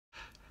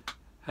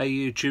Hey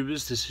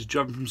YouTubers, this is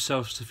John from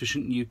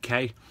Self-Sufficient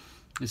UK.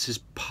 This is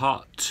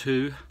part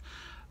 2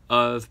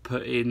 of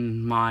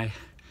putting my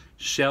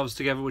shelves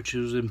together, which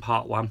was in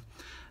part 1,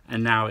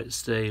 and now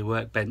it's the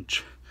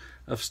workbench.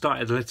 I've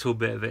started a little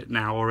bit of it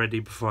now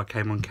already before I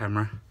came on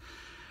camera.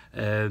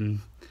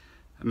 I'm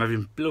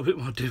having a little bit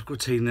more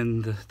difficulty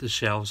than the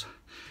shelves.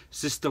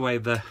 It's just the way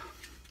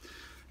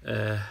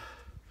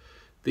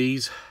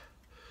these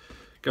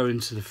go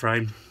into the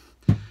frame.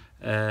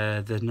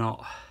 They're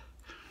not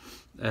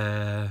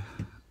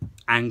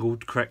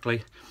angled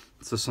correctly,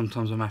 so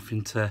sometimes I'm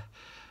having to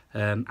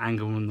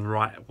angle them the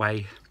right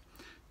way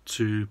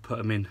to put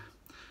them in,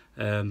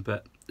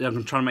 but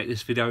I'm trying to make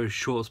this video as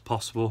short as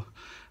possible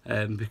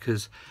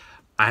because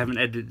I haven't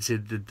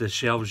edited the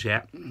shelves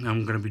yet.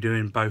 I'm going to be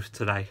doing both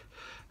today,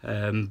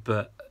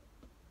 but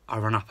I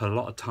run up a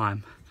lot of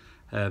time,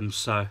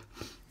 so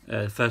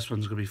the first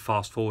one's going to be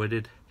fast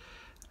forwarded,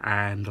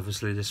 and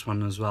obviously this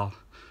one as well.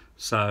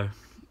 So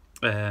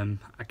I'll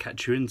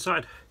catch you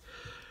inside.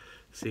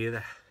 See you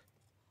there.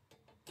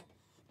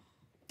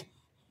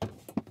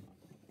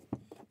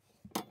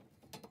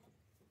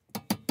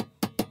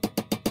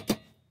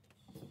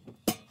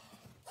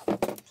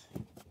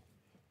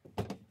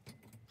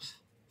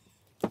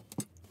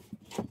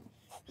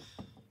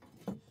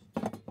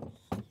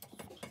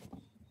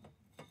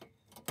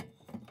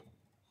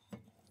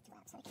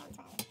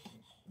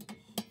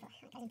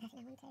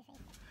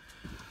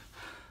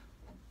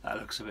 That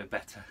looks a bit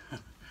better.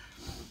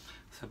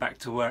 So back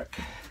to work.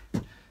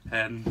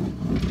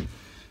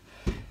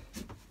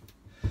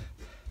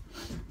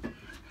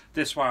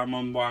 This way I'm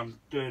on while I'm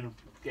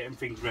getting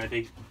things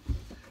ready.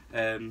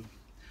 I've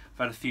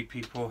had a few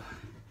people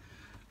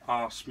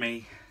ask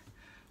me,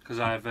 because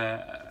I have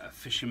a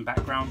fishing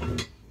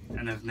background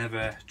and I've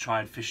never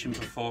tried fishing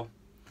before,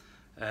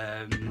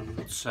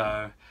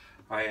 so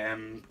I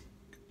am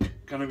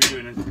going to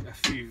be doing a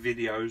few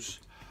videos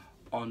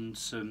on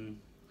some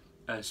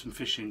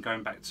fishing,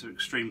 going back to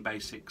extreme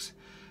basics,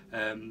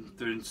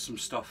 doing some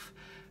stuff,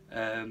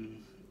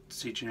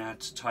 teaching how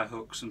to tie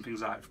hooks and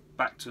things like that,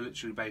 back to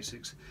literally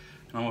basics.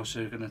 And I'm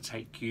also going to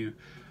take you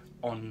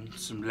on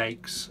some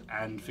lakes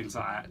and things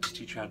like that to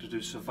teach you how to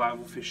do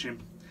survival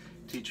fishing,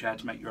 teach you how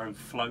to make your own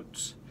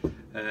floats,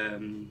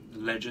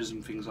 ledgers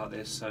and things like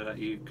this, so that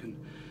you can,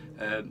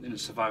 in a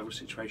survival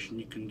situation,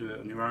 you can do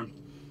it on your own.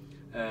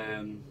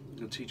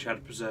 I'll teach you how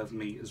to preserve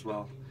meat as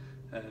well.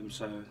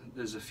 So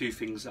there's a few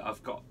things that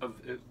I've got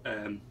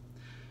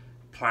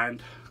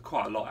planned,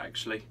 quite a lot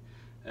actually.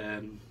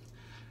 I'm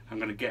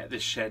going to get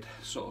this shed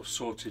sort of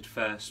sorted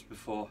first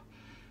before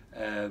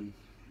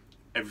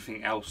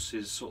everything else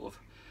is sort of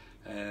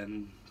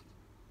going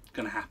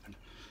to happen.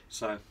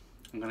 So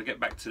I'm going to get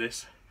back to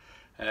this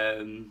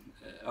on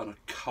a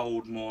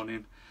cold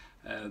morning.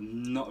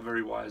 Not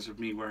very wise of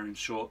me wearing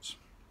shorts,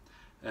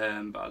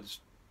 but I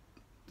just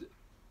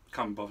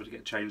can't bother to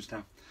get changed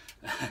now.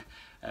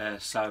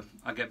 So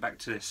I'll get back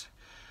to this.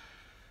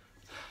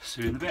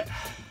 See you in a bit.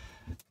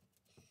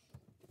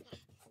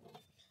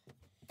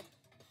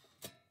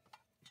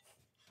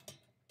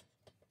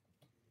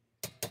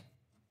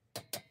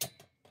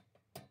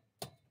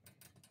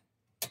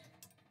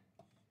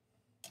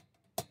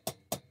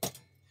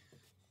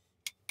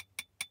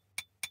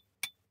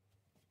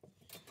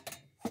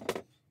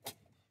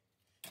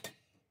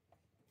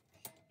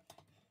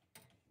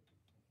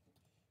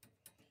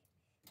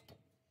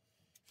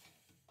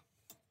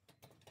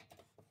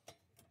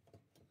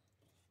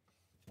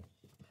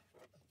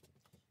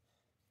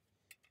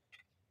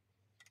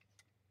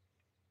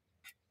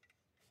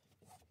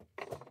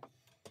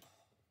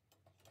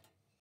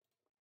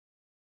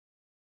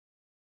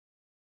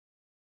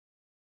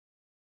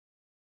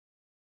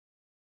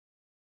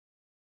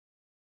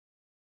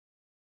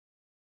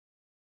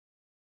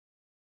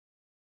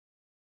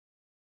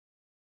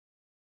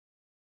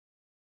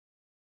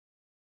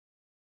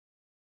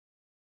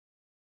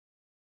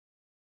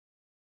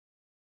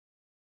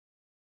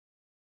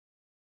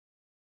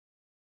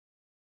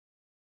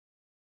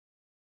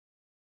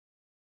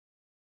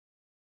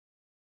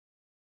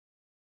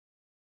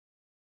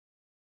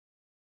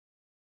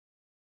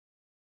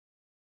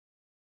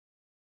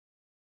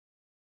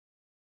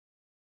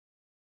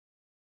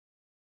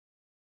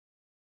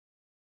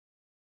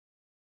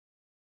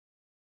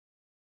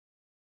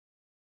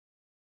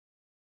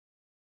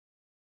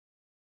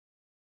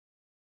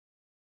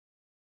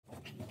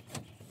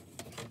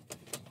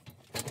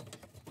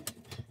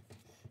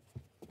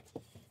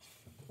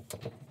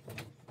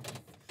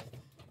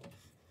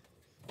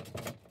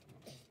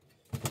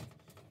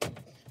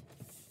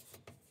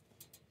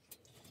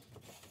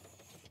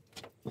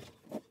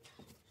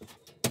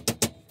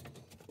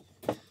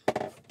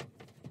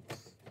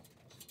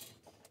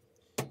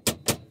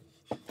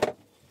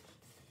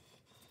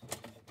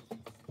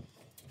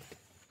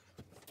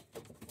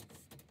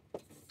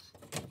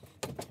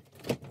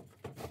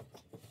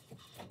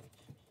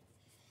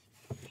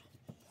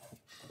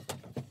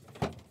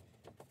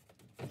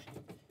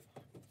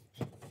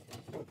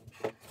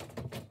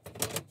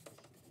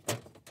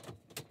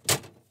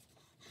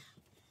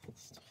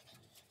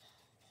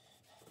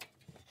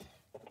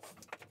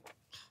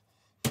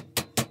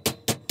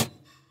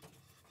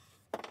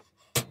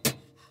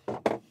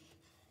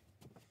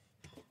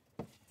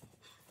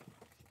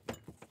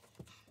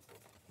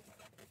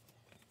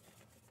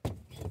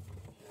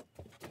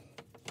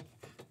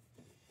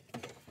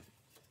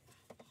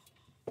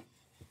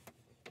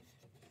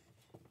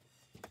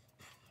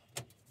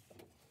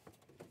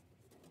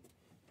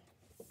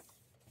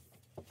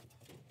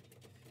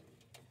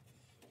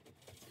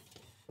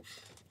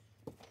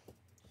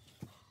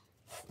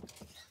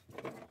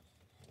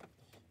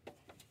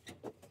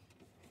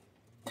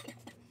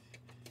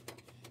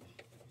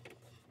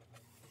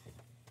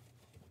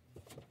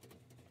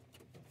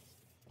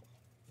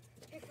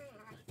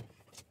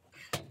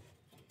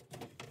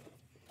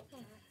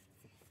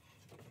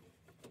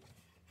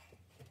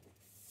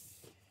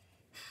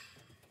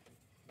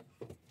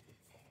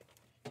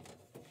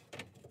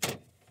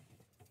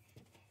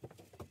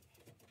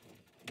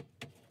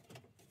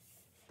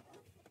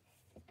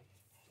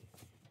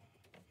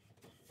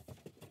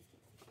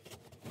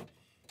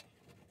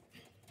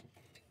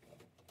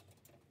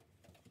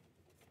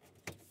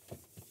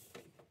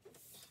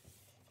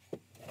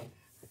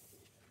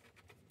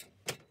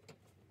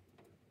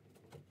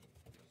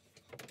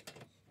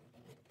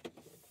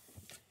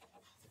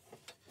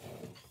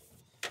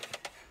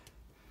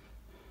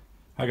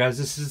 Hi guys,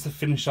 this is the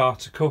finished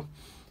article.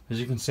 As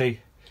you can see,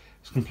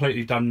 it's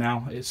completely done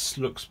now. It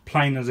looks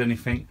plain as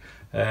anything,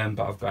 but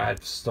I've got to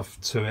add stuff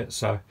to it,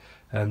 so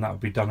that will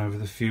be done over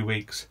the few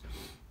weeks.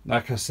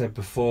 Like I said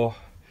before,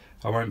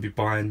 I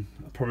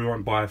probably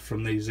won't buy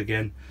from these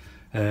again,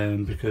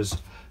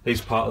 because these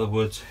part of the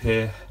wood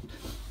here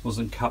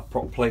wasn't cut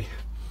properly.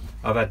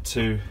 I've had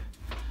to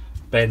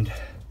bend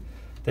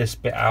this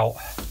bit out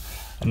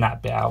and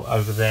that bit out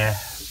over there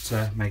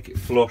to make it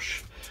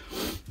flush,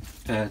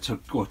 to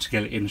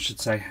get it in, I should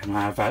say, and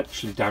I have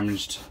actually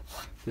damaged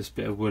this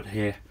bit of wood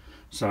here,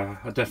 so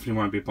I definitely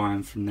won't be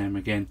buying from them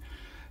again.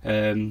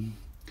 This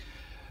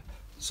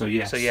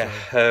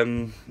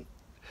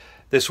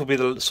will be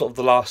the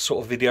last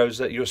sort of videos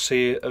that you'll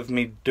see of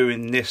me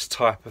doing this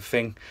type of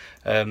thing,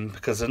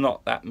 because they're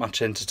not that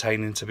much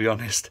entertaining, to be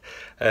honest.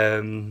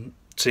 Seeing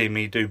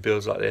me do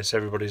builds like this,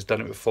 everybody's done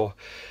it before.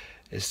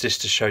 It's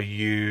just to show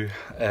you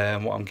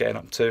what I'm getting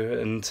up to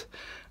and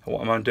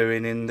what I'm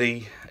doing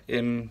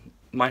in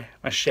my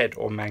shed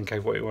or man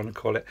cave, what you want to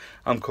call it.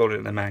 I'm calling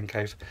it the man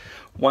cave.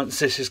 Once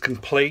this is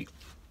complete,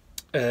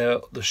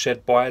 the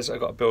shed wise, I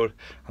got to build.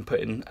 I'm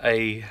putting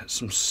a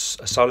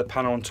solar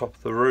panel on top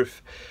of the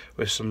roof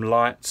with some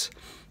lights,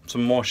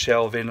 some more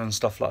shelving and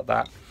stuff like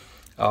that.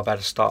 I'll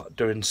better start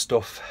doing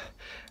stuff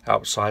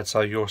outside,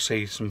 so you'll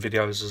see some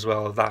videos as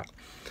well of that,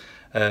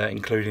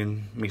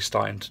 including me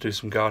starting to do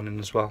some gardening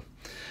as well.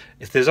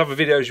 If there's other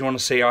videos you want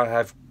to see, I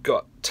have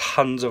got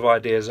tons of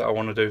ideas that I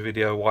want to do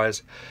video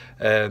wise.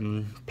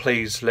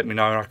 Please let me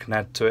know and I can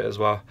add to it as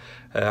well.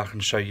 I can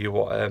show you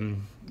what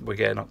we're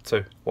getting up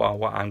to,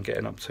 what I'm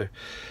getting up to.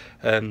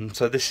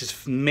 So this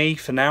is me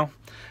for now.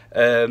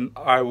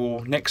 I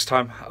will next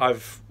time.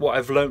 What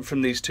I've learned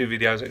from these two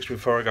videos actually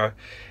before I go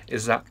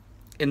is that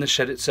in the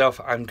shed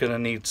itself I'm gonna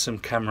need some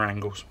camera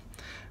angles,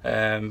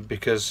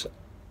 because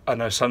I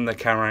know some of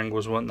the camera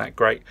angles weren't that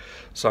great,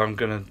 so I'm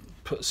gonna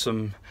put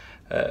some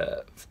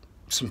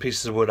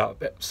pieces of wood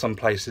up at some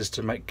places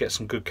to get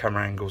some good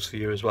camera angles for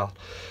you as well.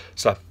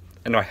 So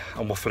anyway,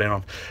 I'm waffling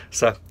on.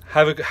 So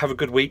have a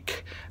good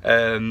week.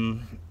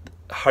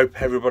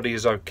 Hope everybody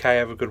is okay.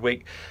 Have a good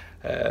week.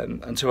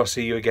 Until I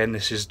see you again,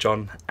 this is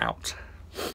John out.